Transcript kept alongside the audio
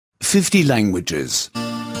50 languages.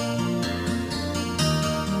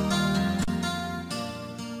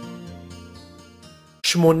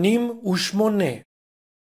 88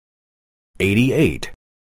 88.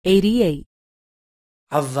 88.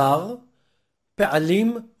 עבר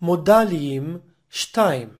פעלים מודליים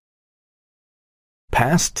 2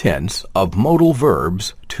 Past tense of modal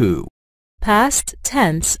verbs 2. Past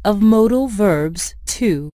tense of modal verbs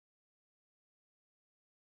 2.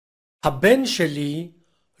 הבן שלי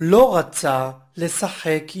לא רצה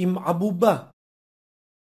לשחק עם עבובה.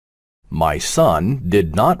 My son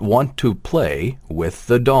did not want to play with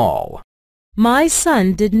the doll. My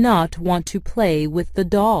son did not want to play with the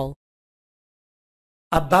doll.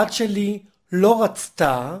 הבת שלי לא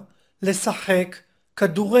רצתה לשחק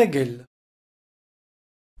כדורגל.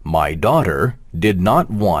 My daughter did not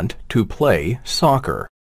want to play soccer.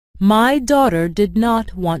 My daughter did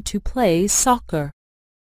not want to play soccer.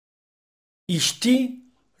 אשתי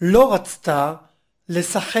לא רצתה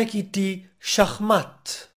לשחק איתי שחמט.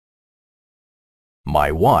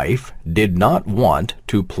 My wife did not want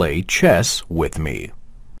to play chess with me.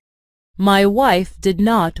 My wife did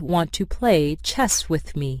not want to play chess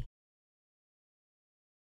with me.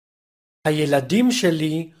 הילדים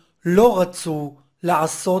שלי לא רצו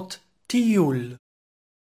לעשות טיול.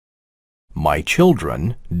 My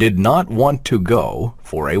children did not want to go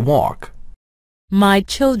for a walk. My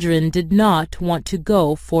children did not want to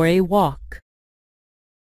go for a walk.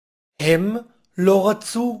 הם לא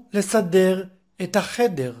רצו לסדר את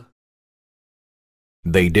החדר.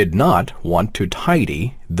 They did not want to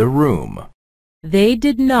tidy the room. They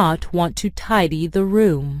did not want to tidy the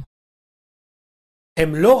room.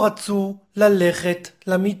 הם לא רצו ללכת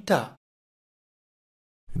למיטה.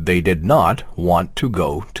 They did not want to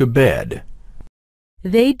go to bed.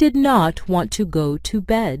 They did not want to go to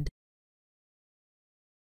bed.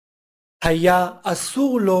 היה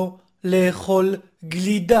אסור לו לאכול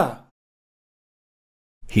גלידה.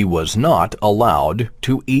 He was not allowed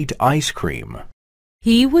to eat ice cream.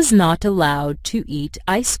 He was not allowed to eat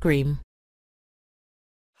ice cream.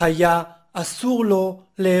 היה אסור לו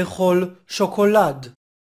לאכול שוקולד.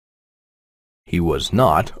 He was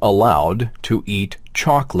not allowed to eat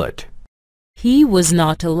chocolate. He was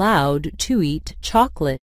not allowed to eat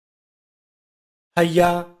chocolate.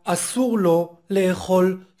 היה אסור לו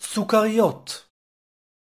לאכול סוכריות.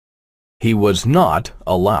 He was not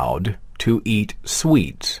allowed to eat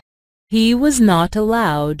sweets. He was not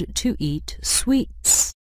allowed to eat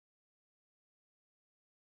sweets.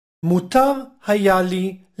 מותר היה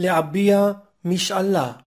לי להביע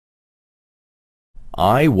משאלה.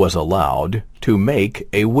 I was allowed to make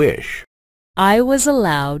a wish. I was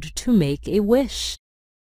allowed to make a wish.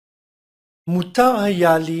 מותר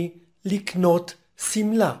היה לי לקנות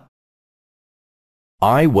שמלה.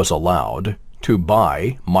 I was allowed to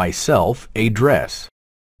buy myself a dress.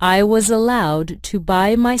 I was allowed to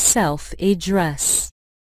buy myself a dress.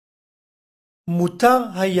 מותר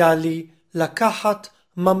היה לי לקחת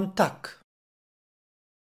ממתק.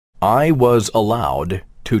 I was allowed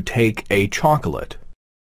to take a chocolate.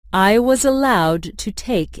 I was allowed to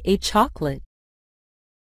take a chocolate.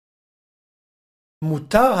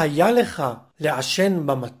 מותר היה לך לעשן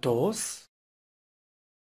במטוס?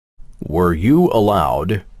 Were you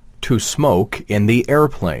allowed to smoke in the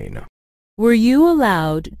airplane? Were you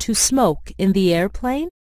allowed to smoke in the airplane?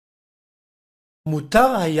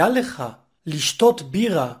 מותר היה לך לשתות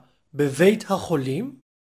בירה בבית החולים?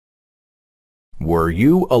 Were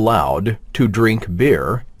you allowed to drink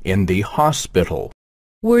beer in the hospital?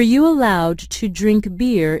 Were you allowed to drink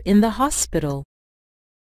beer in the hospital?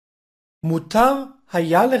 מותר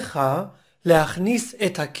היה לך להכניס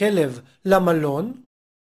את הכלב למלון?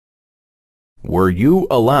 Were you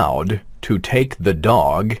allowed to take the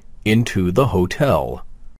dog into the hotel?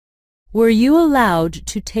 Were you allowed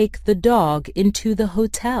to take the dog into the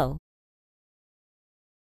hotel?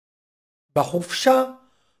 בחופשה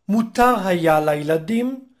מותר היה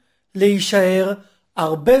לילדים להישאר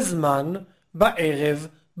הרבה זמן בערב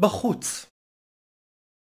בחוץ.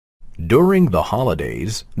 During the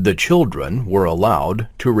holidays, the children were allowed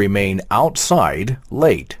to remain outside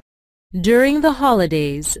late. During the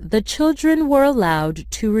holidays, the children were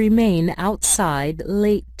allowed to remain outside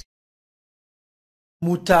late.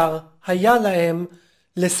 מותר היה להם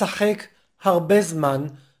לשחק הרבה זמן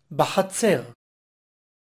בחצר.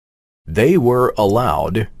 They were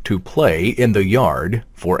allowed to play in the yard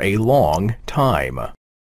for a long time.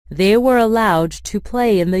 They were allowed to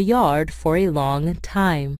play in the yard for a long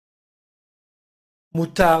time.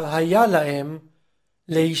 מותר היה להם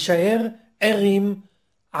להישאר ערים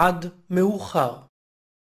עד מאוחר.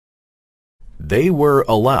 They were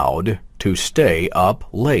allowed to stay up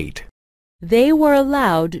late. They were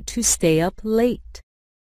allowed to stay up late.